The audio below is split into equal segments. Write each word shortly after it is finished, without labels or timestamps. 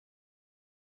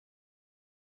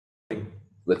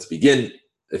Let's begin.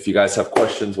 If you guys have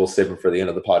questions, we'll save them for the end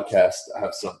of the podcast. I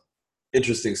have some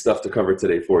interesting stuff to cover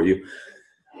today for you.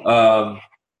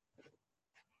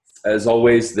 As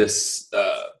always, this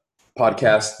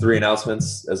podcast, 3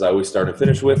 announcements, as I always start and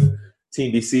finish with.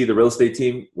 Team BC, the real estate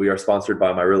team, we are sponsored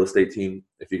by my real estate team.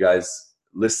 If you guys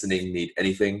listening need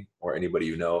anything or anybody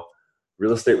you know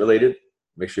real estate related,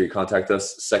 make sure you contact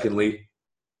us. Secondly,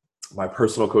 my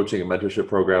personal coaching and mentorship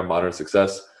program, Modern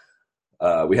Success.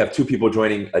 We have 2 people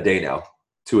joining a day now,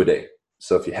 2 a day.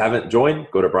 So if you haven't joined,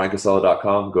 go to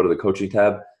briancasella.com, go to the coaching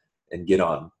tab and get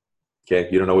on. Okay.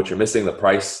 If you don't know what you're missing, the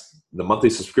price, the monthly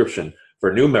subscription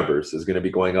for new members is going to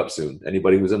be going up soon.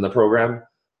 Anybody who's in the program,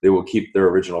 they will keep their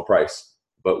original price,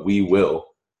 but we will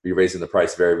be raising the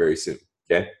price very, very soon.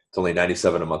 Okay. It's only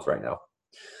 $97 a month right now.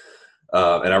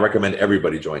 And I recommend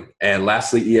everybody join. And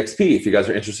lastly, EXP. If you guys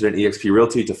are interested in EXP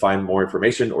Realty to find more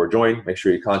information or join, make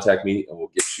sure you contact me and we'll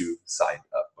get you signed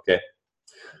up. Okay.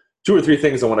 2 or 3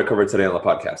 things I want to cover today on the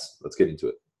podcast. Let's get into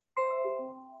it.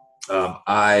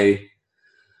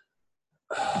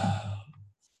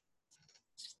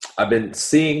 I've been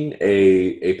seeing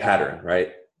a pattern,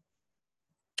 right?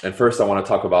 And first I want to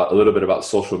talk about a little bit about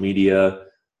social media.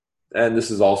 And this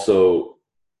is also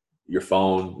your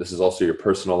phone. This is also your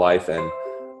personal life and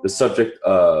the subject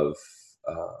of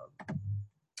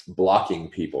blocking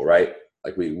people, right?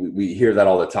 Like we hear that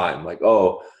all the time. Like,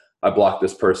 oh, I blocked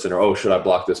this person, or, oh, should I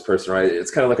block this person, right? It's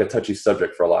kind of like a touchy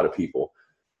subject for a lot of people.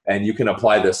 And you can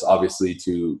apply this obviously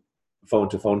to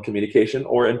phone-to-phone communication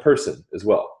or in person as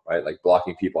well, right? Like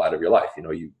blocking people out of your life.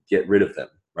 You get rid of them,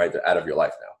 right? They're out of your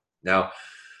life now. Now,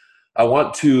 I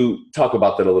want to talk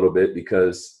about that a little bit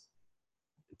because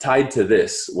tied to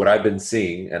this, what I've been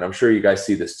seeing, and I'm sure you guys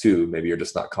see this too, maybe you're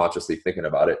just not consciously thinking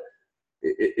about it,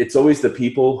 it's always the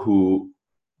people who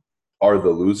are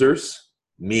the losers,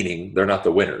 meaning they're not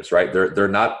the winners, right? They're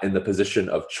not in the position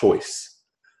of choice.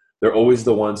 They're always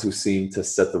the ones who seem to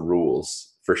set the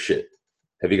rules for shit.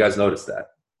 Have you guys noticed that,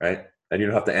 right? And you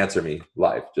don't have to answer me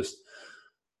live, just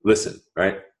listen,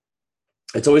 right?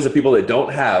 It's always the people that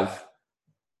don't have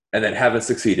and that haven't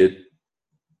succeeded,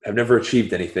 have never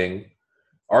achieved anything,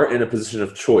 aren't in a position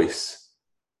of choice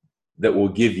that will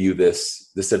give you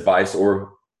this advice,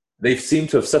 or they seem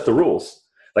to have set the rules.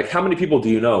 Like, how many people do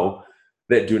you know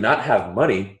that do not have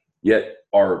money yet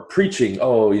are preaching,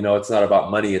 oh, it's not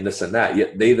about money and this and that,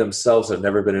 yet they themselves have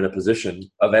never been in a position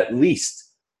of at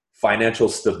least financial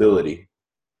stability,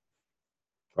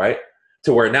 right?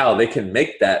 To where now they can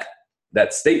make that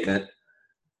statement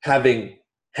having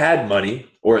had money,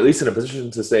 or at least in a position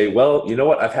to say, well, you know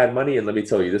what? I've had money, and let me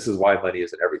tell you, this is why money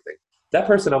isn't everything. That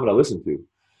person I'm going to listen to,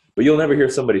 but you'll never hear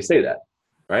somebody say that,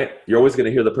 right? You're always going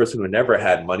to hear the person who never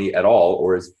had money at all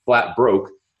or is flat broke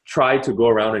try to go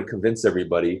around and convince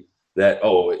everybody that,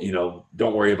 oh,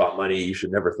 don't worry about money. You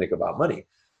should never think about money.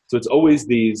 So it's always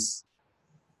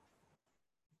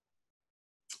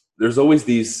there's always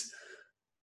these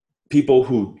people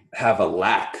who have a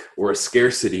lack or a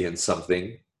scarcity in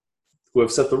something who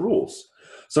have set the rules.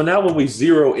 So now when we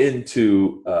zero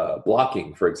into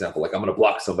blocking, for example, like I'm going to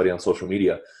block somebody on social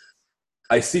media,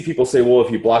 I see people say, well,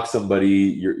 if you block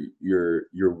somebody,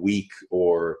 you're weak,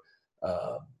 or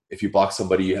if you block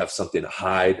somebody, you have something to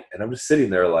hide. And I'm just sitting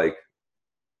there like,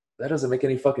 that doesn't make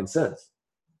any fucking sense.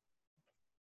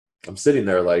 I'm sitting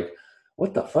there like,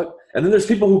 what the fuck? And then there's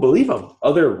people who believe them.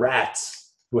 Other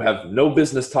rats who have no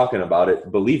business talking about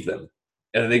it believe them.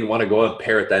 And then they want to go and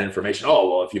parrot that information. Oh,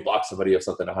 well, if you block somebody, you have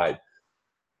something to hide.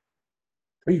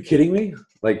 Are you kidding me?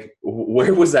 Like,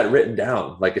 where was that written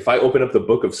down? Like, if I open up the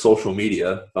book of social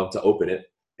media, if I'm to open it,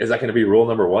 is that going to be rule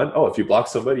number 1? Oh, if you block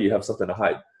somebody, you have something to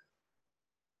hide.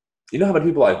 You know how many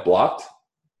people I've blocked?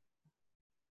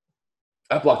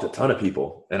 I've blocked a ton of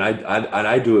people, and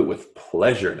I do it with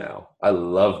pleasure now. I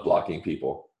love blocking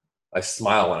people. I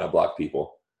smile when I block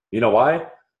people. You know why?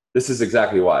 This is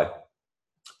exactly why.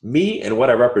 Me and what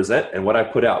I represent and what I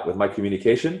put out with my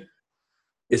communication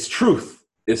is truth,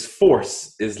 is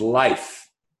force, is life,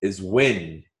 is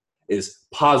win, is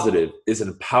positive, is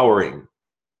empowering.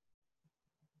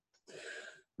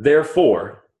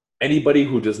 Therefore, anybody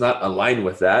who does not align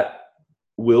with that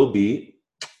will be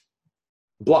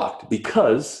blocked,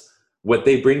 because what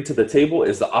they bring to the table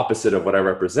is the opposite of what I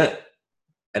represent.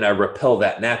 And I repel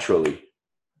that naturally.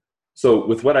 So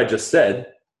with what I just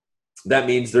said, that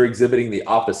means they're exhibiting the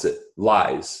opposite: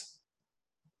 lies,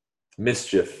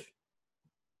 mischief,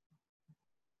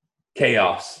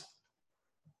 chaos.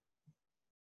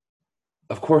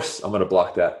 Of course, I'm going to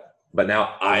block that. But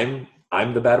now I'm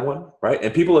the bad one, right?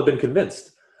 And people have been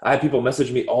convinced. I have people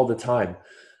message me all the time.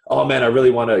 Oh man, I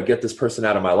really want to get this person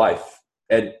out of my life.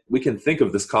 And we can think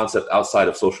of this concept outside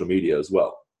of social media as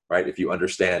well, right? If you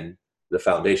understand the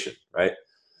foundation, right?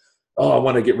 Oh, I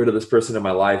want to get rid of this person in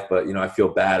my life, but I feel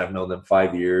bad. I've known them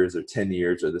 5 years or 10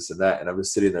 years or this and that. And I'm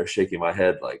just sitting there shaking my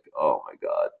head like, oh my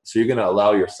God. So you're going to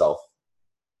allow yourself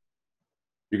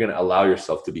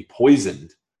to be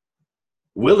poisoned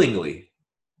willingly.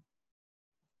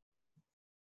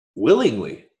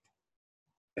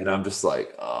 And I'm just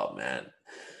like, oh man,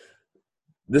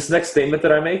 this next statement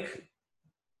that I make,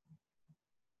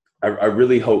 I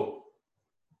really hope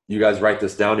you guys write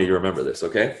this down and you remember this,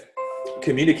 okay?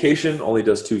 Communication only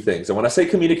does two things. And when I say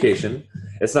communication,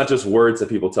 it's not just words that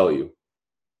people tell you,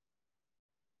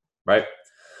 right?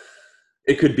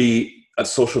 It could be a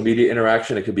social media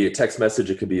interaction. It could be a text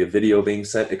message. It could be a video being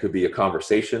sent. It could be a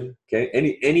conversation, okay?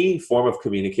 Any form of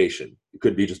communication. It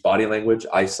could be just body language,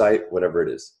 eyesight, whatever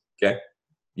it is, okay?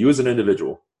 You as an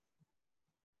individual.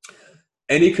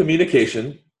 Any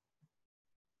communication,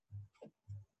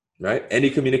 right? Any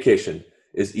communication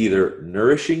is either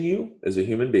nourishing you as a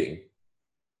human being.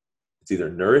 It's either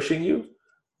nourishing you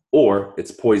or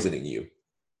it's poisoning you.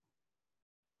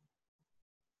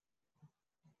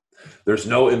 There's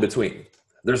no in between.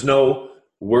 There's no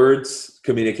words,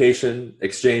 communication,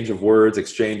 exchange of words,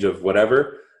 exchange of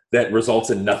whatever that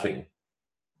results in nothing.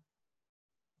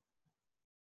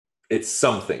 It's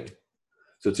something.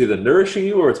 So it's either nourishing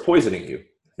you or it's poisoning you.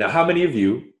 Now, how many of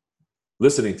you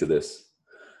listening to this,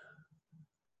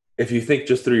 if you think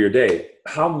just through your day,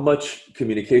 how much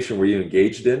communication were you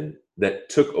engaged in that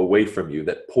took away from you,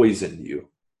 that poisoned you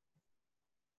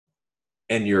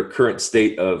and your current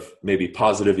state of maybe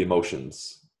positive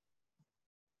emotions,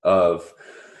 of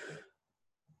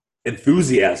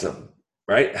enthusiasm,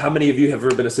 right? How many of you have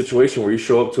ever been in a situation where you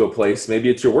show up to a place, maybe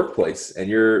it's your workplace, and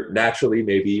you're naturally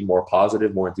maybe more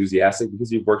positive, more enthusiastic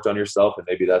because you've worked on yourself, and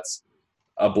maybe that's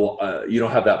you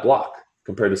don't have that block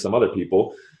compared to some other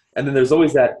people. And then there's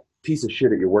always that piece of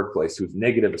shit at your workplace who's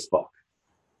negative as fuck,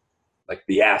 like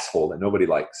the asshole that nobody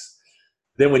likes.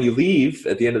 Then when you leave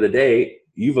at the end of the day,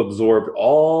 you've absorbed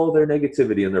all their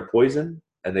negativity and their poison,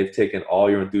 and they've taken all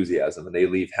your enthusiasm, and they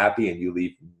leave happy and you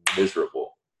leave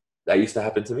miserable. That used to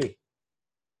happen to me.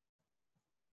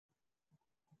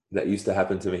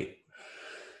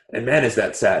 And man, is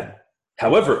that sad.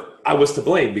 However, I was to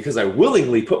blame because I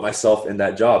willingly put myself in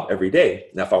that job every day.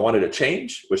 Now, if I wanted to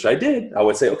change, which I did, I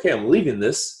would say, okay, I'm leaving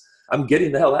this. I'm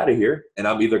getting the hell out of here. And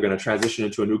I'm either going to transition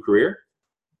into a new career,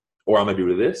 or I'm going to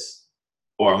do this,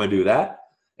 or I'm going to do that.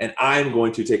 And I'm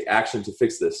going to take action to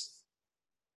fix this.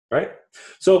 Right?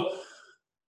 So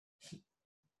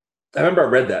I remember I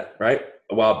read that, right,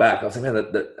 a while back. I was like,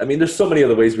 man, I mean, there's so many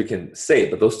other ways we can say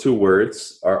it, but those two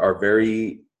words are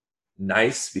very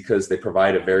nice because they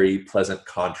provide a very pleasant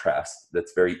contrast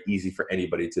that's very easy for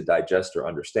anybody to digest or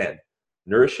understand.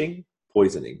 Nourishing,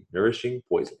 poisoning, nourishing,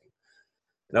 poisoning.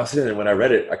 And I was sitting there, when I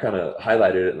read it, I kind of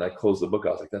highlighted it and I closed the book.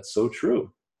 I was like, that's so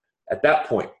true. At that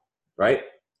point, right,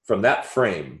 from that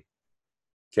frame,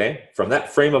 okay, from that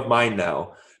frame of mind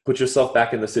now, put yourself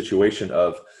back in the situation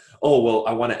of, oh, well,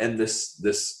 I want to end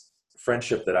this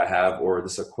friendship that I have or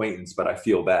this acquaintance, but I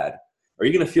feel bad. Are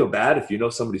you going to feel bad if you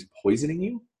know somebody's poisoning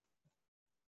you?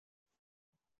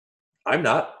 I'm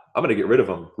not. I'm going to get rid of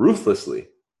them ruthlessly.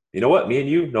 You know what? Me and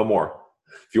you, no more.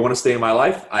 If you want to stay in my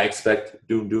life, I expect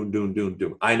doom, doom, doom, doom,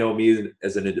 doom. I know me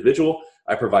as an individual.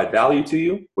 I provide value to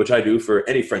you, which I do for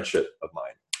any friendship of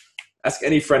mine. Ask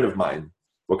any friend of mine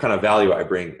what kind of value I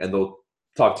bring, and they'll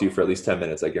talk to you for at least 10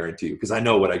 minutes, I guarantee you, because I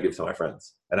know what I give to my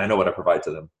friends, and I know what I provide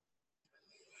to them.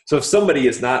 So if somebody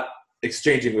is not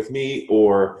exchanging with me,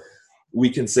 or we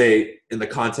can say in the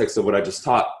context of what I just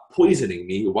taught, poisoning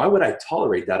me, why would I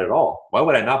tolerate that at all? Why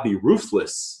would I not be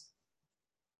ruthless?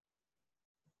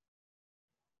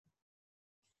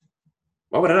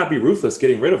 Why would I not be ruthless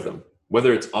getting rid of them,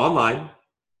 whether it's online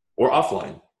or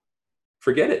offline?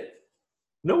 Forget it.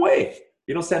 No way.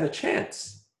 You don't stand a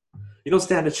chance. You don't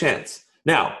stand a chance.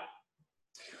 Now,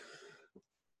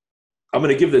 I'm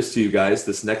going to give this to you guys,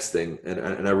 this next thing,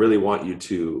 and I really want you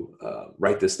to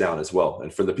write this down as well.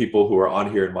 And for the people who are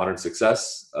on here in Modern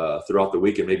Success throughout the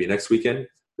week and maybe next weekend,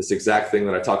 this exact thing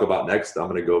that I talk about next, I'm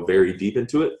going to go very deep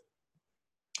into it,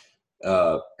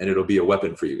 and it'll be a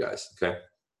weapon for you guys, okay?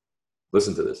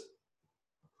 Listen to this.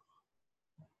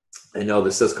 I know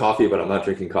this says coffee, but I'm not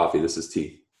drinking coffee. This is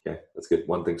tea, okay? Let's get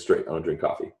one thing straight. I don't drink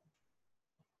coffee.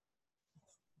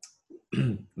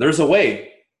 There's a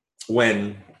way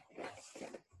when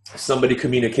somebody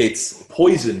communicates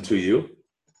poison to you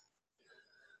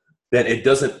that it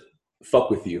doesn't fuck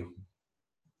with you.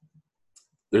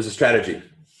 There's a strategy,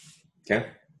 okay?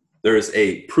 There is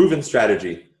a proven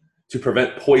strategy to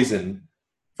prevent poison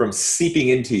from seeping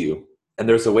into you And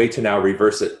there's a way to now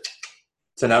reverse it,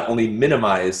 to not only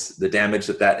minimize the damage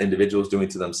that that individual is doing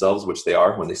to themselves, which they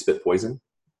are when they spit poison,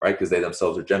 right? Because they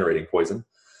themselves are generating poison,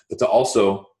 but to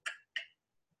also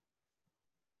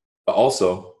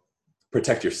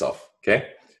protect yourself, okay?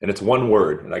 And it's one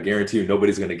word, and I guarantee you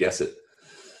nobody's going to guess it.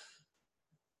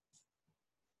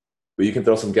 But you can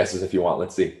throw some guesses if you want.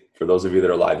 Let's see. For those of you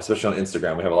that are live, especially on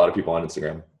Instagram, we have a lot of people on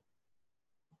Instagram.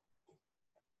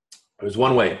 There's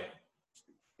one way.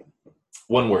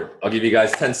 One word. I'll give you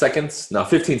guys 10 seconds. No,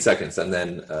 15 seconds, and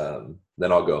then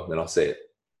I'll go. Then I'll say it.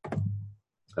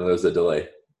 And there's a delay.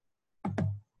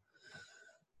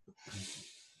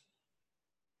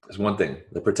 There's one thing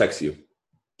that protects you.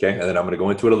 Okay, and then I'm going to go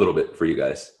into it a little bit for you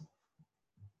guys.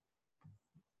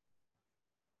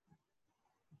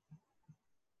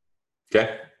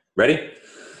 Okay, ready?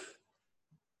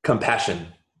 Compassion.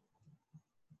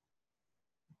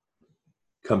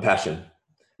 Compassion.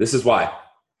 This is why.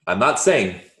 I'm not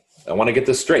saying, I want to get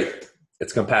this straight.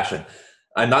 It's compassion.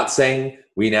 I'm not saying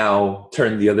we now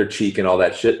turn the other cheek and all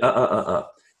that shit.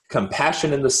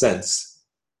 Compassion in the sense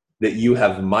that you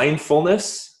have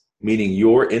mindfulness, meaning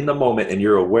you're in the moment and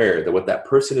you're aware that what that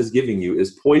person is giving you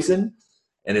is poison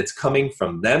and it's coming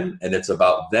from them and it's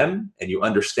about them and you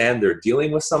understand they're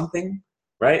dealing with something,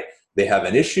 right? They have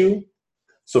an issue.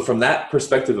 So from that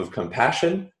perspective of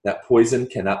compassion, that poison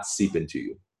cannot seep into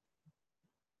you.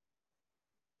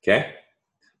 Okay?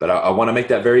 But I want to make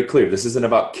that very clear. This isn't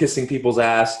about kissing people's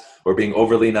ass or being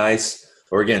overly nice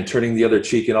or, again, turning the other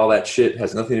cheek and all that shit. It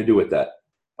has nothing to do with that.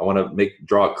 I want to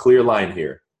draw a clear line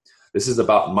here. This is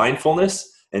about mindfulness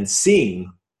and seeing,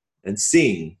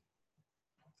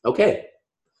 okay,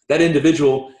 that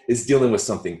individual is dealing with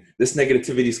something. This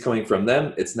negativity is coming from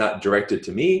them. It's not directed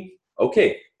to me.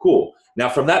 Okay, cool. Now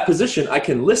from that position, I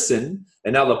can listen,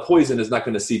 and now the poison is not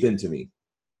going to seep into me,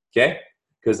 okay?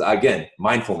 Because again,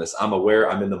 mindfulness, I'm aware,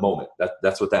 I'm in the moment.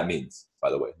 That's what that means,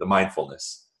 by the way, the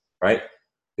mindfulness, right?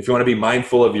 If you want to be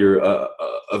mindful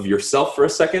of yourself for a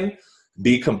second,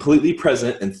 be completely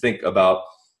present and think about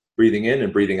breathing in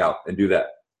and breathing out and do that.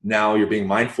 Now you're being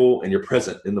mindful and you're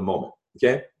present in the moment,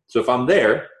 okay? So if I'm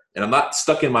there and I'm not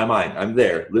stuck in my mind, I'm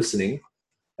there listening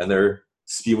and they're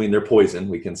spewing their poison,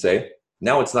 we can say,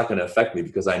 now it's not going to affect me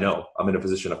because I know I'm in a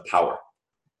position of power.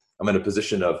 I'm in a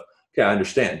position of, okay, I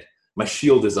understand. My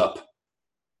shield is up,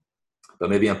 but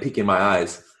maybe I'm peeking my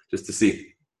eyes just to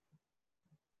see.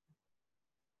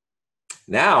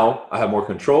 Now I have more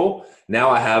control. Now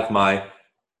I have my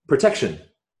protection,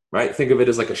 right? Think of it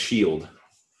as like a shield,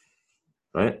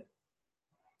 right?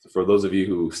 For those of you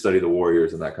who study the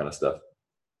warriors and that kind of stuff.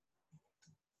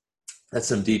 That's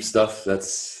some deep stuff.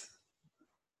 That's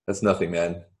nothing,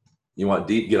 man. You want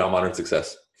deep, get on Modern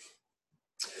Success.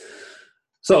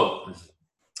 So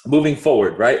moving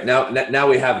forward, right? Now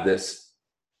we have this.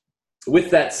 With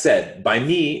that said, by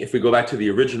me, if we go back to the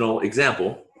original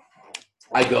example,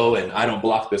 I go and I don't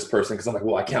block this person because I'm like,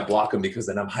 well, I can't block them because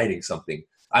then I'm hiding something.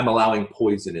 I'm allowing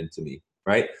poison into me,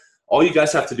 right? All you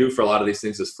guys have to do for a lot of these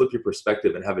things is flip your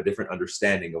perspective and have a different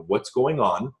understanding of what's going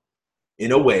on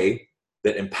in a way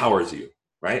that empowers you,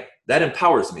 right? That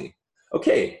empowers me.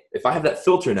 Okay, if I have that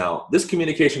filter now, this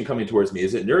communication coming towards me,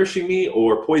 is it nourishing me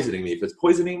or poisoning me? If it's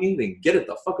poisoning me, then get it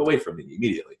the fuck away from me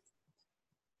immediately.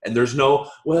 And there's no,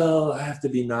 well, I have to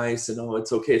be nice and oh,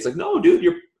 it's okay. It's like, no, dude,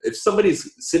 if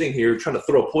somebody's sitting here trying to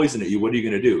throw poison at you, what are you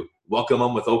going to do? Welcome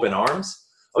them with open arms?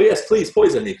 Oh yes, please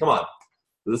poison me. Come on,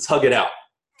 let's hug it out.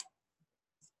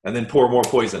 And then pour more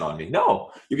poison on me.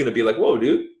 No, you're going to be like, whoa,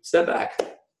 dude, step back.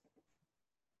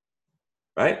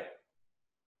 Right?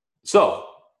 So,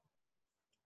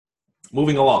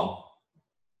 moving along.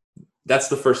 That's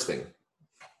the first thing.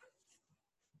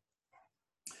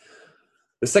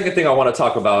 The second thing I want to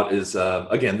talk about is,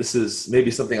 again, this is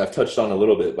maybe something I've touched on a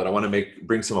little bit, but I want to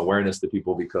bring some awareness to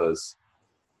people because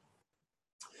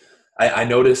I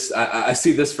notice, I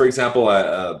see this, for example,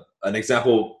 an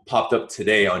example popped up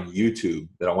today on YouTube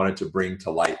that I wanted to bring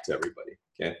to light to everybody,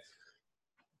 okay?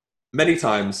 Many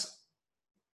times,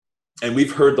 and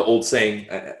we've heard the old saying,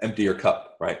 empty your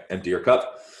cup, right? Empty your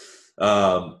cup.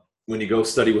 When you go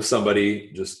study with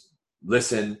somebody, just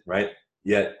listen, right?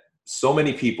 Yet so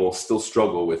many people still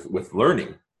struggle with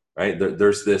learning, right?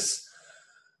 There's this,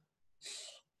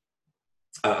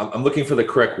 I'm looking for the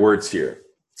correct words here.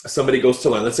 Somebody goes to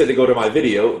learn, let's say they go to my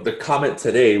video, the comment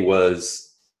today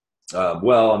was,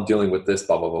 well, I'm dealing with this,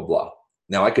 blah, blah, blah, blah.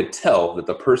 Now I could tell that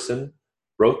the person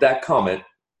wrote that comment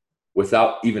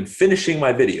without even finishing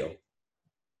my video.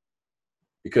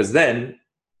 Because then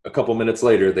a couple minutes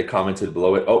later, they commented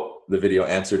below it, oh, the video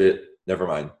answered it, never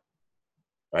mind,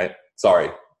 right? Sorry,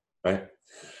 right?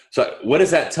 So what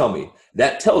does that tell me?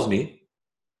 That tells me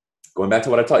Going back to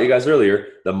what I taught you guys earlier,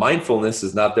 the mindfulness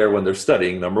is not there when they're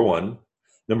studying, number one.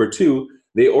 Number two,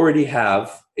 they already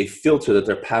have a filter that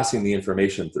they're passing the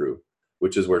information through,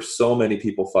 which is where so many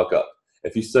people fuck up.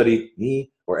 If you study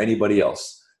me or anybody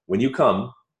else, when you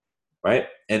come, right?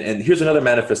 And here's another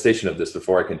manifestation of this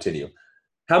before I continue.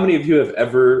 How many of you have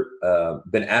ever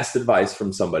been asked advice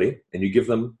from somebody and you give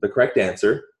them the correct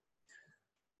answer,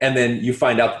 and then you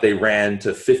find out that they ran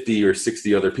to 50 or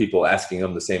 60 other people asking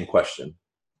them the same question?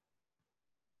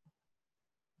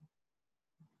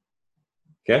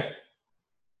 Okay?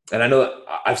 And I know that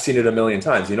I've seen it a million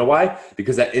times. You know why?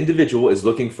 Because that individual is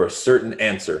looking for a certain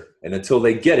answer. And until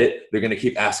they get it, they're going to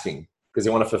keep asking because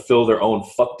they want to fulfill their own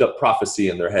fucked up prophecy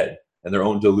in their head and their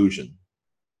own delusion,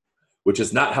 which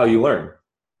is not how you learn.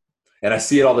 And I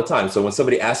see it all the time. So when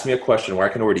somebody asks me a question where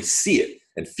I can already see it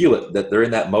and feel it, that they're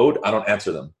in that mode, I don't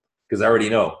answer them because I already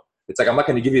know. It's like, I'm not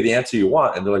going to give you the answer you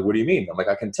want. And they're like, what do you mean? I'm like,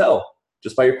 I can tell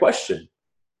just by your question.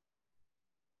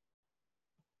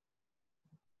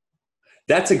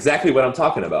 That's exactly what I'm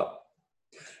talking about.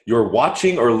 You're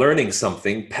watching or learning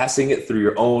something, passing it through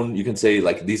your own, you can say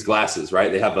like these glasses,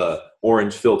 right? They have a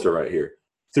orange filter right here.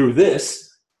 Through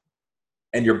this,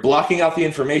 and you're blocking out the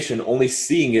information, only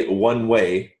seeing it one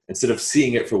way instead of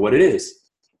seeing it for what it is.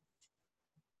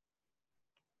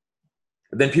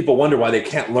 And then people wonder why they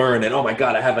can't learn and, oh my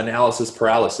God, I have analysis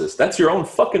paralysis. That's your own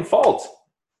fucking fault.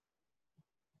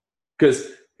 Because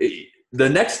the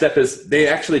next step is they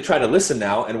actually try to listen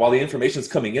now, and while the information's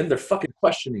coming in, they're fucking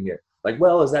questioning it. Like,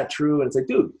 well, is that true? And it's like,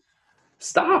 dude,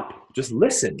 stop. Just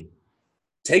listen.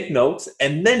 Take notes,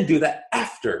 and then do that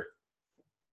after.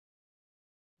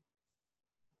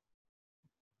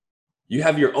 You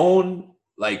have your own,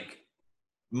 like,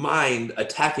 mind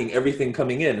attacking everything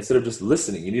coming in instead of just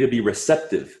listening. You need to be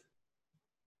receptive.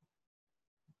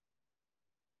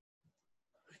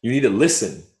 You need to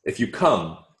listen if you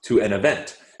come to an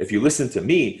event. If you listen to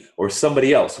me or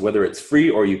somebody else, whether it's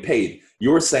free or you paid,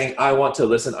 you're saying, I want to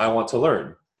listen, I want to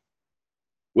learn.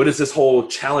 What is this whole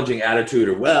challenging attitude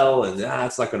or, well, and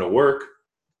it's not going to work?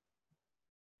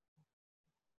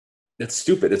 It's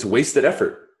stupid. It's wasted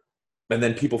effort. And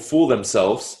then people fool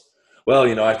themselves. Well,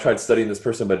 you know, I tried studying this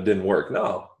person, but it didn't work.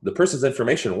 No, the person's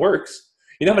information works.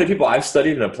 You know how many people I've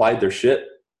studied and applied their shit,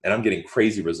 and I'm getting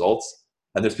crazy results?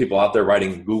 And there's people out there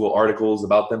writing Google articles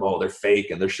about them. Oh, they're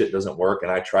fake and their shit doesn't work,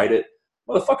 and I tried it.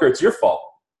 Motherfucker, it's your fault,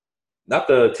 not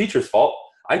the teacher's fault.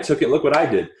 I took it. Look what I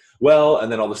did. Well,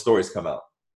 and then all the stories come out.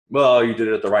 Well, you did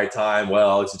it at the right time.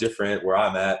 Well, it's different where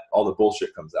I'm at. All the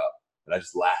bullshit comes out, and I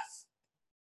just laugh.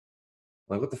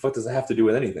 Like, what the fuck does that have to do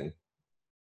with anything?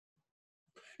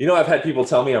 You know, I've had people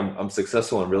tell me I'm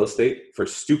successful in real estate for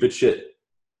stupid shit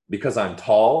because I'm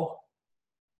tall.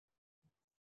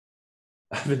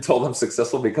 I've been told I'm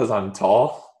successful because I'm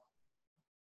tall.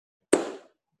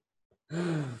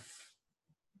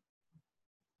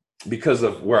 Because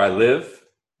of where I live.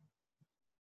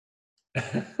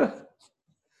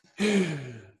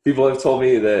 People have told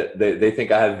me that they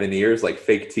think I have veneers, like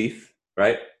fake teeth,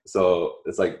 right? So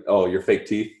it's like, oh, your fake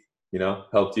teeth, you know,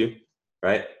 helped you,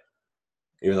 right?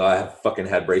 Even though I have fucking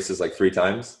had braces like 3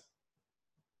 times.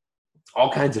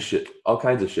 All kinds of shit,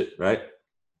 right?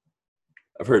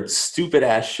 I've heard stupid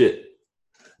ass shit.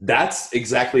 That's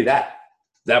exactly that.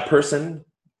 That person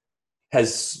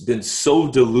has been so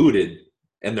deluded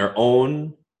in their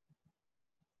own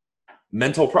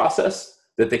mental process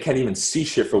that they can't even see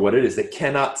shit for what it is. They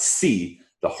cannot see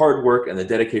the hard work and the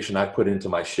dedication I put into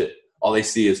my shit. All they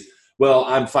see is, well,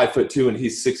 I'm 5'2" and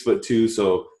he's 6'2",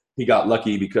 so he got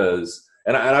lucky because,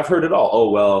 and I've heard it all.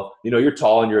 Oh, well, you know, you're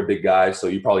tall and you're a big guy, so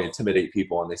you probably intimidate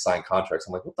people and they sign contracts.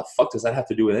 I'm like, what the fuck does that have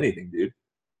to do with anything, dude?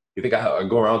 You think I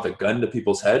go around with a gun to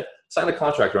people's head? Sign a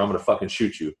contract or I'm going to fucking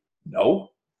shoot you. No.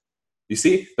 You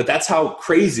see? But that's how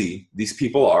crazy these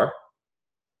people are.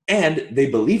 And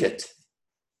they believe it.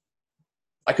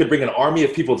 I could bring an army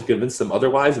of people to convince them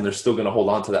otherwise, and they're still going to hold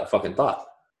on to that fucking thought.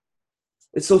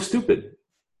 It's so stupid.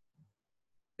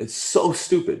 It's so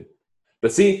stupid.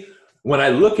 But see, when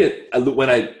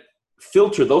I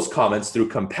filter those comments through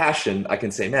compassion, I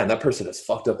can say, man, that person is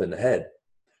fucked up in the head.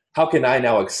 How can I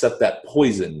now accept that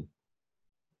poison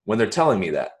when they're telling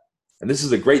me that? And this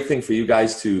is a great thing for you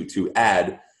guys to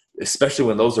add, especially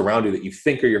when those around you that you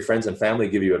think are your friends and family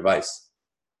give you advice.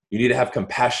 You need to have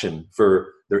compassion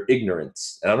for their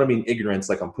ignorance. And I don't mean ignorance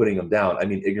like I'm putting them down. I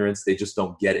mean ignorance, they just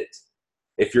don't get it.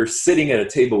 If you're sitting at a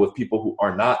table with people who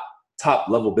are not top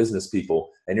level business people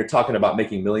and you're talking about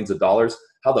making millions of dollars,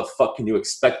 how the fuck can you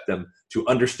expect them to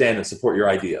understand and support your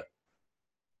idea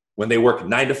when they work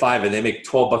 9 to 5 and they make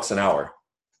 $12 an hour?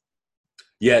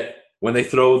 Yet when they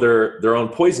throw their own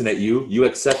poison at you, you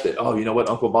accept it. Oh, you know what,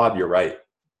 Uncle Bob, you're right.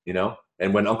 you know?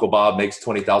 And when Uncle Bob makes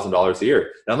 $20,000 a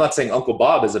year. Now, I'm not saying Uncle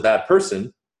Bob is a bad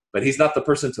person, but he's not the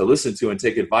person to listen to and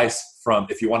take advice from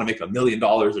if you want to make $1 million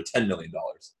or $10 million.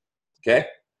 Okay?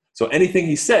 So anything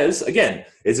he says, again,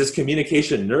 is this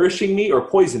communication nourishing me or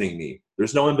poisoning me?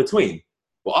 There's no in between.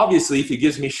 Well, obviously, if he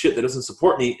gives me shit that doesn't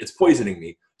support me, it's poisoning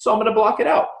me. So I'm going to block it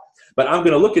out. But I'm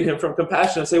going to look at him from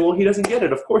compassion and say, well, he doesn't get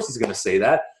it. Of course he's going to say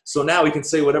that. So now he can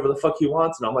say whatever the fuck he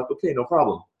wants. And I'm like, okay, no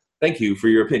problem. Thank you for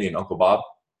your opinion, Uncle Bob.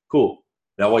 Cool.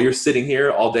 Now, while you're sitting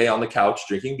here all day on the couch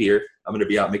drinking beer, I'm going to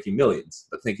be out making millions.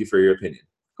 But thank you for your opinion.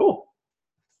 Cool.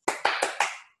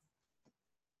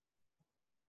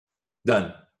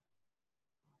 Done.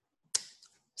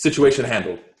 Situation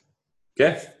handled.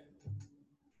 Okay?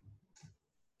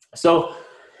 So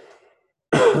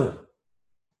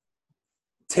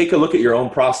take a look at your own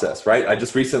process, right? I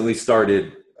just recently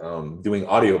started doing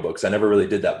audiobooks. I never really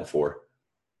did that before.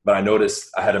 But I noticed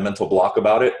I had a mental block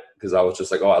about it because I was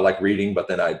just like, oh, I like reading. But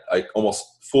then I almost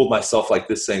fooled myself like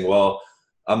this saying, well,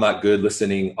 I'm not good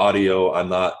listening audio. I'm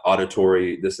not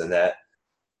auditory, this and that.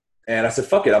 And I said,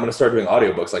 fuck it. I'm going to start doing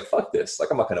audiobooks. Like, fuck this. Like,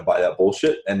 I'm not going to buy that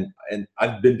bullshit. And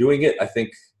I've been doing it, I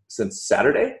think, since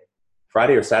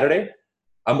Friday or Saturday.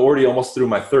 I'm already almost through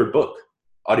my third book,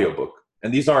 audiobook.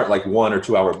 And these aren't like 1 or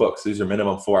 2 hour books. These are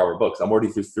minimum 4 hour books. I'm already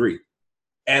through 3.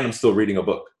 And I'm still reading a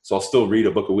book. So I'll still read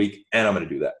a book a week, and I'm going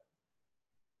to do that.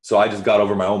 So I just got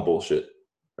over my own bullshit,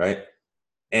 right?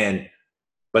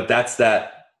 But that's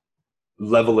that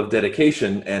level of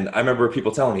dedication. And I remember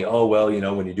people telling me, oh, well, you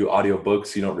know, when you do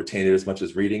audiobooks, you don't retain it as much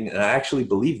as reading. And I actually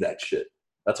believe that shit.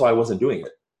 That's why I wasn't doing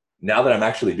it. Now that I'm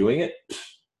actually doing it,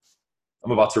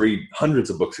 I'm about to read hundreds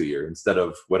of books a year instead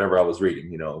of whatever I was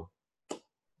reading, you know.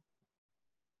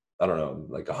 I don't know,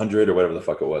 like 100 or whatever the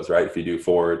fuck it was, right? If you do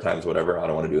 4 times whatever, I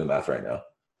don't want to do the math right now.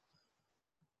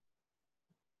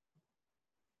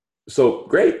 So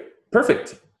great,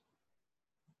 perfect.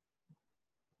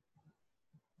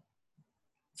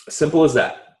 Simple as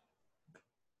that.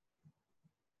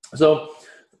 So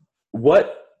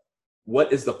what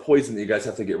is the poison that you guys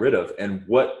have to get rid of? And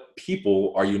what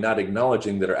people are you not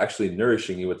acknowledging that are actually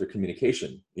nourishing you with their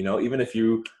communication? You know, even if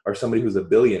you are somebody who's a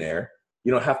billionaire,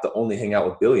 you don't have to only hang out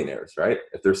with billionaires, right?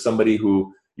 If there's somebody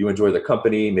who you enjoy the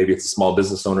company, maybe it's a small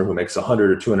business owner who makes $100,000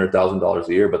 or $200,000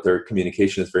 a year, but their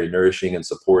communication is very nourishing and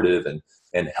supportive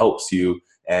and helps you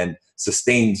and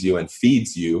sustains you and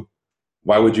feeds you.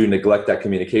 Why would you neglect that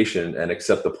communication and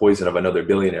accept the poison of another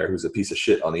billionaire who's a piece of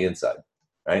shit on the inside,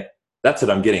 right? That's what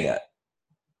I'm getting at.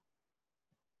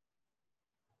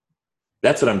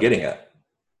 That's what I'm getting at.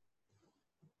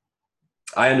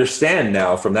 I understand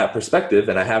now from that perspective,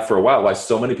 and I have for a while, why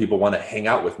so many people want to hang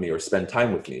out with me or spend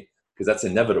time with me, because that's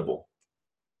inevitable.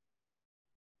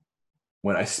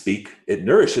 When I speak, it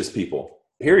nourishes people,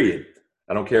 period.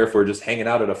 I don't care if we're just hanging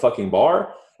out at a fucking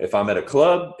bar, if I'm at a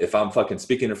club, if I'm fucking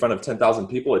speaking in front of 10,000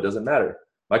 people, it doesn't matter.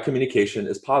 My communication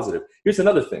is positive. Here's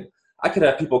another thing. I could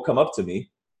have people come up to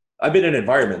me. I've been in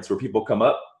environments where people come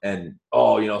up and,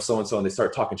 oh, you know, so-and-so, and they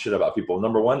start talking shit about people.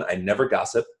 Number one, I never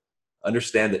gossip.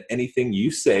 Understand that anything you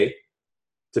say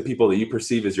to people that you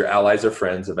perceive as your allies or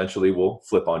friends eventually will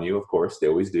flip on you. Of course, they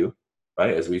always do,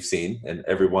 right? As we've seen, and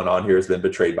everyone on here has been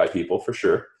betrayed by people for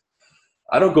sure.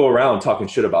 I don't go around talking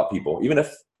shit about people, even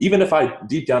if I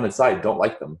deep down inside don't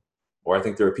like them or I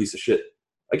think they're a piece of shit.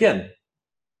 Again,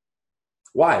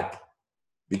 why?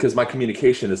 Because my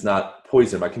communication is not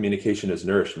poison. My communication is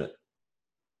nourishment.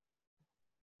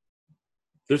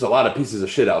 There's a lot of pieces of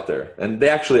shit out there, and they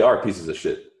actually are pieces of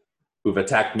shit who've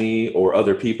attacked me or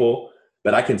other people,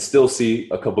 but I can still see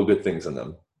a couple good things in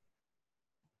them.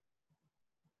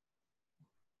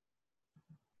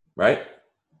 Right?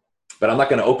 But I'm not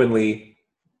going to openly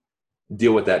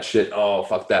deal with that shit. Oh,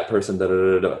 fuck that person. Da,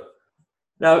 da, da, da.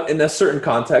 Now, in a certain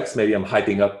context, maybe I'm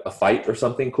hyping up a fight or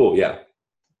something. Cool, yeah.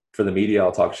 For the media,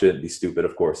 I'll talk shit and be stupid,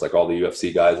 of course, like all the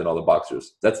UFC guys and all the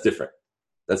boxers. That's different.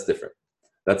 That's different.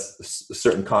 That's a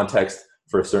certain context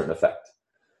for a certain effect.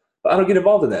 But I don't get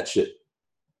involved in that shit.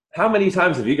 How many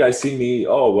times have you guys seen me,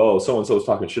 oh, well, so-and-so is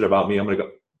talking shit about me, I'm going to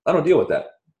go, I don't deal with that.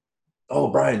 Oh,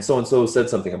 Brian, so-and-so said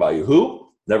something about you. Who?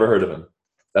 Never heard of him.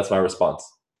 That's my response.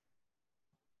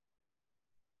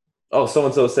 Oh,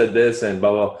 so-and-so said this and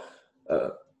blah, blah.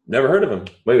 Never heard of him.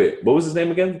 Wait, what was his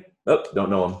name again? Oh,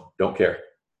 don't know him. Don't care.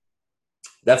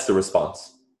 That's the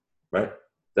response, right?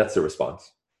 That's the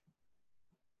response.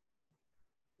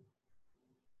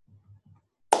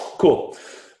 Cool.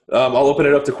 I'll open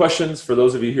it up to questions for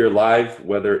those of you here live,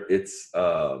 whether it's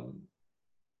on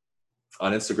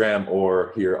Instagram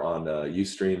or here on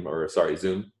Ustream or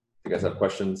Zoom. If you guys have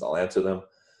questions, I'll answer them.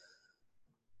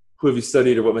 Who have you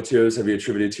studied or what materials have you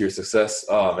attributed to your success?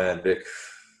 Oh man, Vic,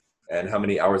 and how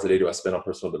many hours a day do I spend on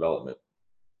personal development?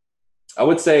 I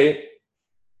would say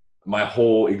my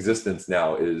whole existence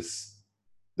now is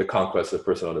the conquest of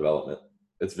personal development.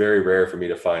 It's very rare for me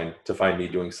to find me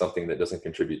doing something that doesn't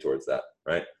contribute towards that,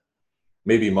 right?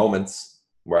 Maybe moments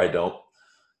where I don't.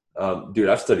 Dude,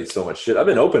 I've studied so much shit. I've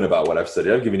been open about what I've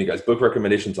studied. I've given you guys book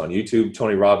recommendations on YouTube,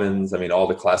 Tony Robbins. I mean, all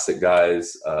the classic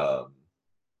guys.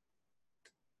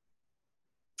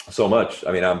 So much.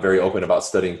 I mean, I'm very open about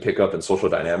studying pickup and social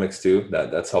dynamics too.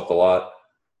 That's helped a lot.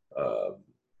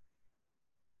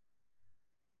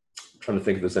 Trying to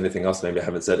think if there's anything else maybe I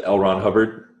haven't said. L. Ron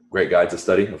Hubbard, great guy to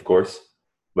study, of course.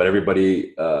 But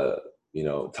everybody,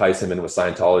 ties him in with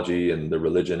Scientology and the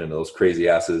religion and those crazy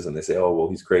asses, and they say, oh, well,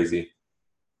 he's crazy.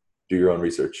 Do your own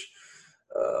research.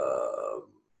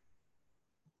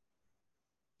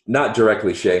 Not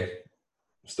directly, Shay.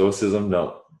 Stoicism,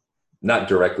 no. Not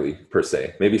directly, per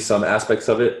se. Maybe some aspects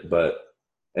of it, but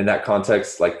in that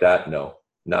context like that, no.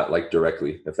 Not like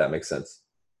directly, if that makes sense.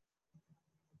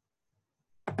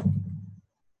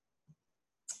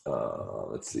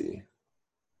 Let's see.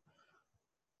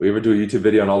 We ever do a YouTube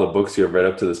video on all the books you have read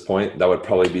up to this point? That would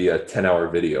probably be a 10-hour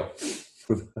video.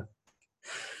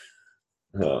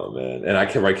 Oh man, and I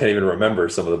can't even remember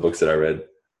some of the books that I read.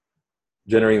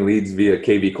 Generating leads via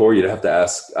KV Core,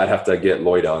 I'd have to get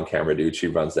Lloyd on camera, dude. She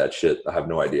runs that shit. I have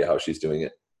no idea how she's doing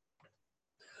it.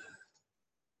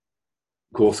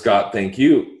 Cool, Scott, thank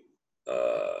you.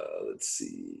 Let's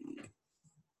see.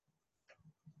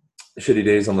 Shitty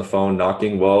days on the phone,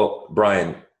 knocking. Well,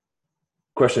 Brian,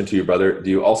 question to you, brother. Do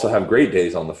you also have great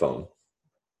days on the phone?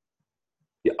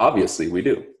 Yeah, obviously we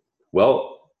do.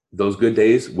 Well, those good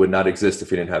days would not exist if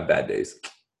you didn't have bad days.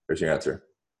 There's your answer.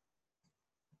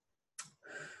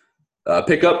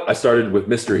 Pickup, I started with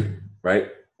mystery, right?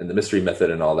 And the mystery method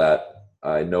and all that.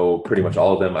 I know pretty much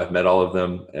all of them. I've met all of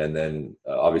them. And then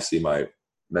obviously my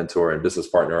mentor and business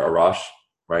partner, Arash,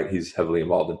 right? He's heavily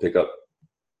involved in pickup.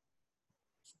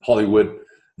 Hollywood,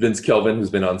 Vince Kelvin, who's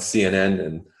been on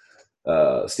CNN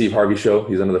and Steve Harvey show.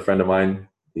 He's another friend of mine.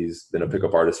 He's been a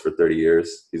pickup artist for 30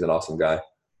 years. He's an awesome guy.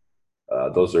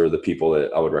 Those are the people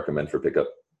that I would recommend for pickup.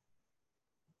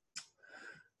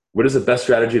 What is the best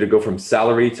strategy to go from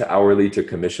salary to hourly to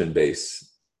commission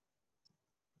base?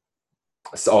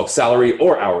 So salary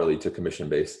or hourly to commission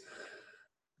base.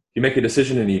 You make a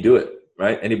decision and you do it,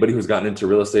 right? Anybody who's gotten into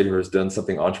real estate or has done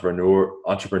something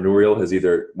entrepreneurial has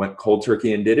either went cold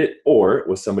turkey and did it, or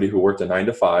was somebody who worked a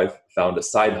 9-to-5, found a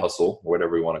side hustle, or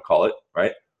whatever you want to call it,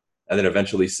 right? And then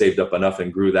eventually saved up enough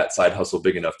and grew that side hustle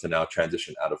big enough to now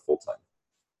transition out of full-time.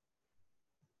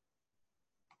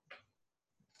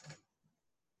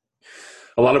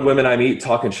 A lot of women I meet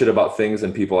talking shit about things,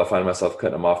 and people, I find myself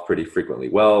cutting them off pretty frequently.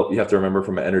 Well, you have to remember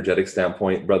from an energetic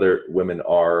standpoint, brother, women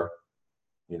are,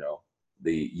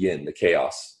 the yin, the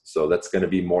chaos. So that's going to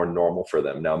be more normal for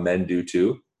them. Now, men do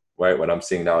too, right? What I'm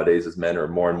seeing nowadays is men are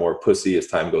more and more pussy as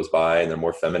time goes by, and they're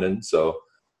more feminine. So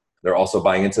they're also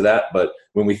buying into that. But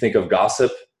when we think of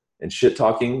gossip and shit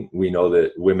talking, we know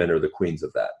that women are the queens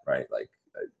of that, right? Like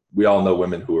we all know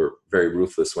women who are very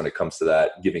ruthless when it comes to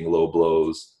that, giving low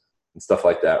blows and stuff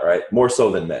like that, right? More so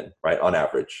than men, right? On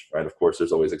average, right? Of course,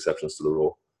 there's always exceptions to the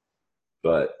rule.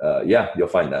 But yeah, you'll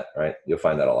find that, right? You'll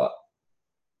find that a lot.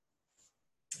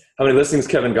 How many listings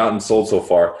Kevin gotten sold so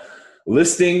far?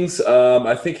 Listings,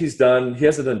 I think he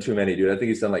hasn't done too many, dude. I think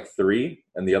he's done like 3,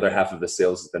 and the other half of the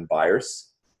sales has been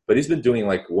buyers. But he's been doing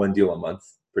like 1 deal a month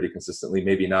pretty consistently.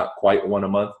 Maybe not quite 1 a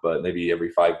month, but maybe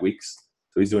every 5 weeks.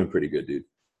 So he's doing pretty good, dude.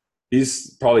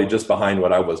 He's probably just behind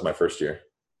what I was my first year.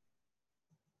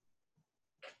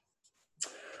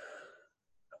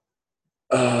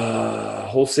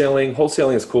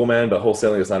 Wholesaling is cool, man, but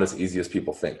wholesaling is not as easy as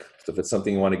people think. So if it's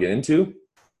something you want to get into,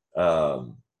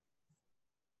 then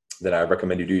I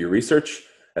recommend you do your research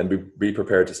and be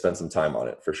prepared to spend some time on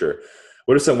it for sure.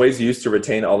 What are some ways you use to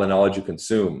retain all the knowledge you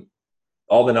consume?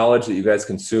 All the knowledge that you guys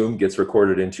consume gets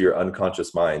recorded into your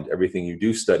unconscious mind. Everything you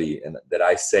do study and that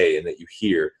I say and that you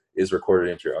hear is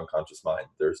recorded into your unconscious mind.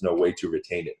 There's no way to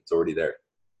retain it. It's already there.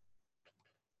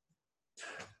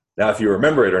 Now, if you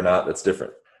remember it or not, that's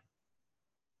different.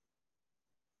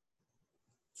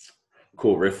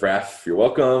 Cool, Riff Raff, you're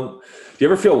welcome. Do you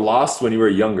ever feel lost when you were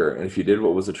younger? And if you did,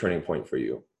 what was the turning point for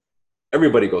you?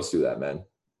 Everybody goes through that, man,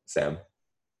 Sam.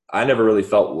 I never really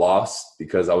felt lost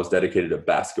because I was dedicated to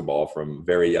basketball from a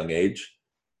very young age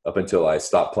up until I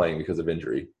stopped playing because of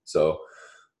injury. So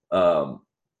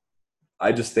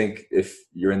I just think if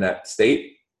you're in that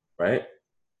state, right,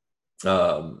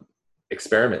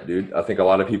 experiment, dude. I think a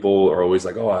lot of people are always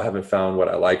like, oh, I haven't found what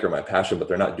I like or my passion, but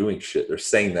they're not doing shit. They're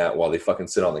saying that while they fucking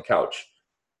sit on the couch.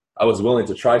 I was willing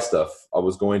to try stuff. I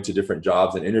was going to different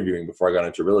jobs and interviewing before I got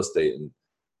into real estate and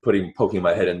poking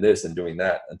my head in this and doing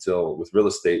that, until with real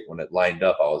estate, when it lined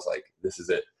up, I was like, this is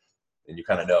it. And you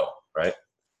kind of know, right?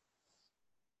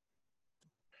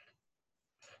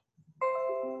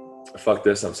 Fuck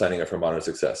this. I'm signing up for Modern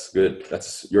Success. Good.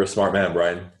 You're a smart man,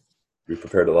 Brian. Be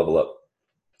prepared to level up.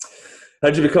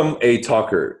 How'd you become a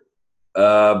talker?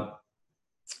 You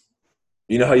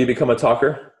know how you become a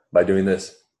talker? By doing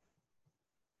this.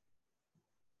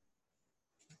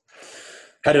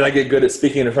 How did I get good at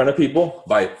speaking in front of people?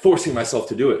 By forcing myself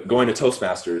to do it, going to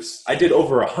Toastmasters. I did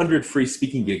over 100 free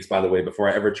speaking gigs, by the way, before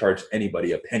I ever charged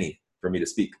anybody a penny for me to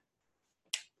speak.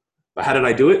 But how did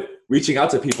I do it? Reaching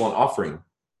out to people and offering.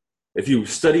 If you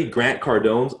study Grant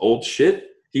Cardone's old shit,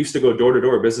 he used to go door to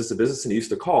door, business to business, and he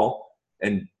used to call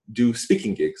and do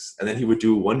speaking gigs. And then he would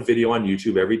do one video on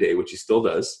YouTube every day, which he still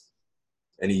does.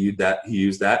 And he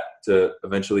used that to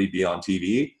eventually be on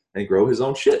TV and grow his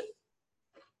own shit.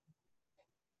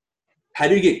 How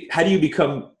do you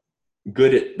become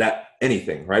good at that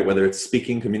anything, right? Whether it's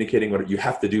speaking, communicating, what you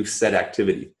have to do, set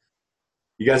activity.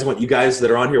 You guys that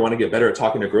are on here want to get better at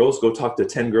talking to girls, go talk to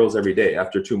 10 girls every day.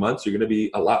 After 2 months, you're going to be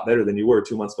a lot better than you were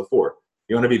 2 months before.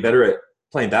 You want to be better at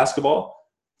playing basketball?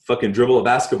 Fucking dribble a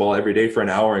basketball every day for an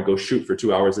hour and go shoot for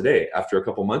 2 hours a day. After a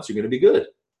couple months, you're going to be good,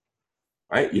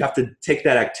 right? You have to take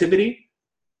that activity,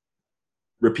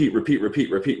 repeat.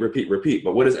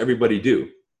 But what does everybody do?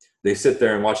 They sit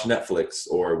there and watch Netflix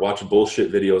or watch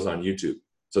bullshit videos on YouTube.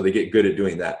 So they get good at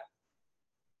doing that.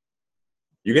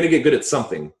 You're going to get good at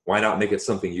something. Why not make it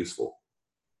something useful?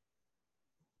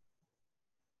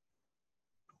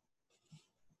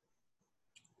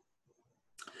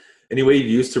 Any way you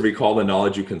use to recall the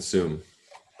knowledge you consume?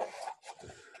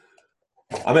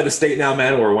 I'm at a state now,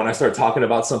 man, where when I start talking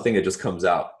about something, it just comes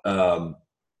out.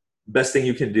 Best thing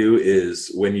you can do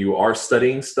is when you are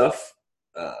studying stuff,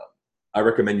 I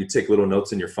recommend you take little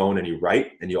notes in your phone and you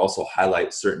write, and you also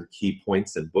highlight certain key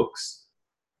points in books.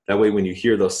 That way, when you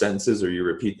hear those sentences or you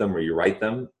repeat them or you write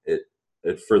them, it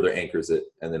further anchors it.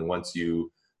 And then once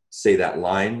you say that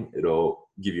line, it'll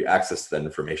give you access to that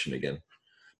information again.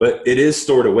 But it is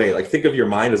stored away. Like, think of your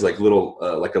mind as like little,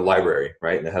 like a library,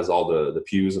 right? And it has all the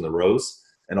pews and the rows,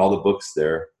 and all the books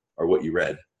there are what you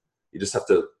read. You just have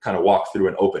to kind of walk through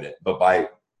and open it. But by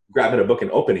grabbing a book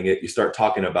and opening it, you start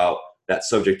talking about that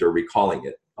subject or recalling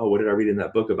it. Oh, what did I read in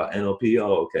that book about NLP?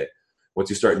 Oh, okay. Once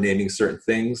you start naming certain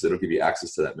things, it'll give you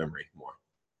access to that memory more.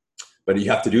 But you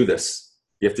have to do this.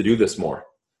 You have to do this more.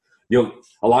 You know,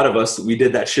 a lot of us, we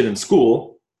did that shit in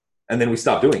school and then we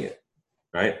stopped doing it,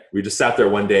 right? We just sat there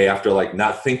one day after like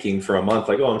not thinking for a month,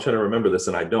 like, oh, I'm trying to remember this,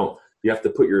 and I don't. You have to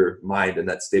put your mind in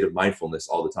that state of mindfulness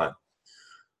all the time.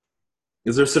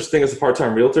 Is there such thing as a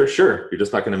part-time realtor? Sure. You're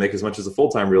just not going to make as much as a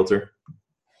full-time realtor.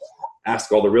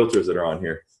 Ask all the realtors that are on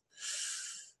here.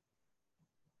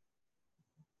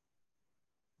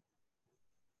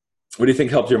 What do you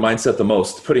think helped your mindset the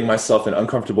most? Putting myself in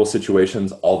uncomfortable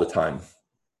situations all the time.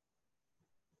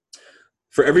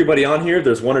 For everybody on here,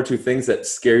 there's one or two things that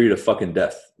scare you to fucking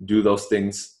death. Do those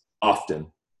things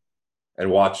often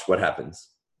and watch what happens.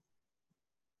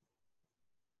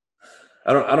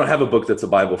 I don't have a book that's a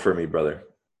Bible for me, brother.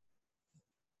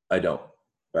 I don't,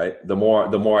 right? The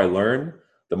more I learn,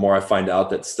 the more I find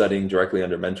out that studying directly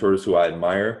under mentors who I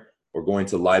admire or going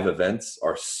to live events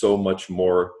are so much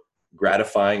more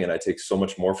gratifying, and I take so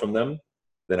much more from them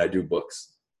than I do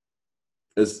books,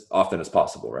 as often as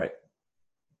possible, right?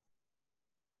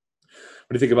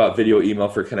 What do you think about video email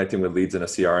for connecting with leads in a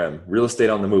CRM? Real estate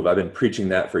on the move. I've been preaching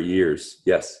that for years.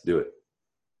 Yes, do it.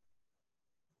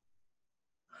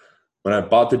 When I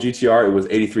bought the GTR, it was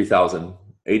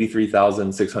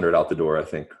 83,600 out the door, I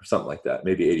think, or something like that.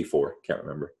 Maybe 84, can't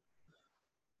remember.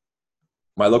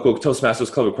 My local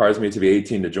Toastmasters club requires me to be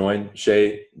 18 to join.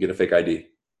 Shay, get a fake ID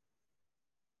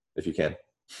if you can.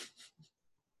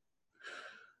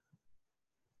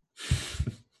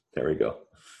 There we go.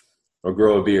 Or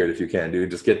grow a beard if you can, dude.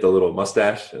 Just get the little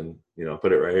mustache and,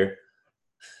 put it right here.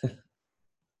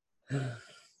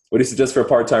 What do you suggest for a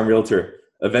part-time realtor?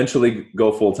 Eventually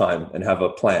go full-time and have a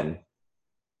plan.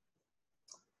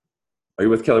 Are you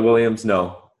with Keller Williams?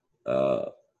 No. I'm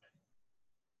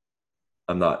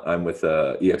not. I'm with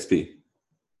EXP.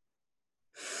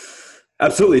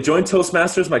 Absolutely. Join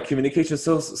Toastmasters. My communication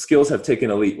skills have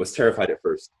taken elite. Was terrified at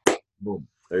first. Boom.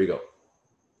 There you go.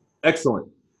 Excellent.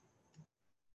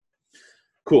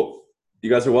 Cool. You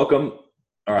guys are welcome.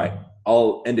 All right.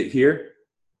 I'll end it here.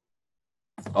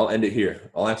 I'll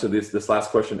answer this last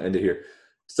question, end it here.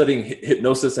 Studying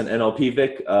hypnosis and NLP,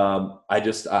 Vic,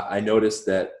 I noticed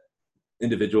that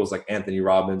individuals like Anthony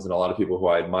Robbins and a lot of people who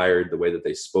I admired, the way that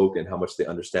they spoke and how much they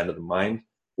understand of the mind,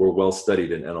 were well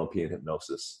studied in NLP and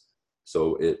hypnosis.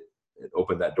 So it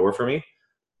opened that door for me.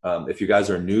 If you guys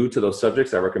are new to those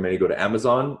subjects, I recommend you go to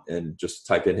Amazon and just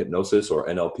type in hypnosis or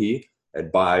NLP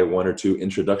and buy 1 or 2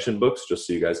 introduction books just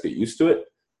so you guys get used to it.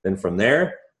 Then from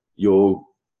there, you'll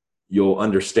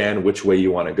understand which way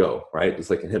you want to go, right? It's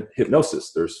like in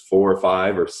hypnosis. There's 4 or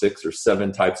 5 or 6 or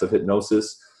 7 types of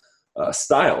hypnosis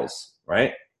styles,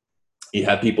 right? You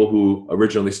have people who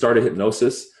originally started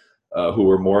hypnosis who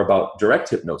were more about direct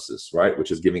hypnosis, right?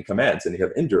 Which is giving commands. And you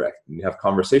have indirect, and you have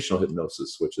conversational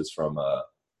hypnosis, which is from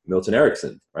Milton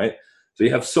Erickson, right? So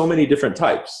you have so many different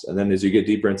types. And then as you get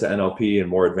deeper into NLP and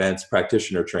more advanced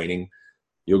practitioner training,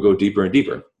 you'll go deeper and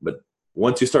deeper. But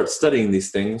once you start studying these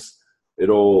things,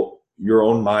 your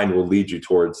own mind will lead you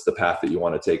towards the path that you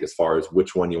want to take as far as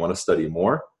which one you want to study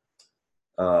more,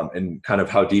 and kind of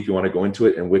how deep you want to go into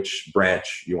it and which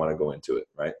branch you want to go into it,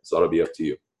 right? So that'll be up to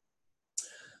you.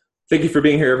 Thank you for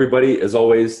being here, everybody. As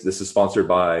always, this is sponsored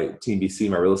by Team BC,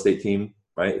 my real estate team,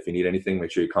 right? If you need anything,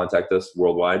 make sure you contact us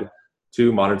worldwide.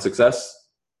 2, Modern Success.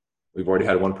 We've already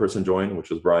had 1 person join, which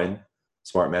was Brian,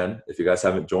 smart man. If you guys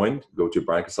haven't joined, go to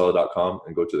briancasella.com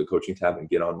and go to the coaching tab and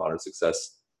get on Modern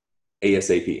Success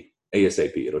ASAP.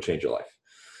 It'll change your life.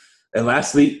 And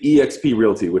lastly, eXp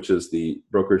Realty, which is the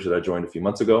brokerage that I joined a few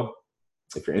months ago.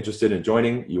 If you're interested in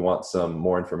joining, you want some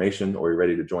more information, or you're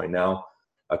ready to join now,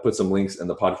 I put some links in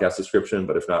the podcast description,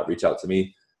 but if not, reach out to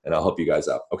me and I'll help you guys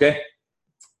out. Okay?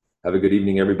 Have a good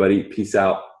evening, everybody. Peace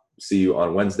out. See you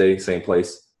on Wednesday, same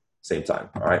place, same time.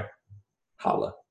 All right? Holla.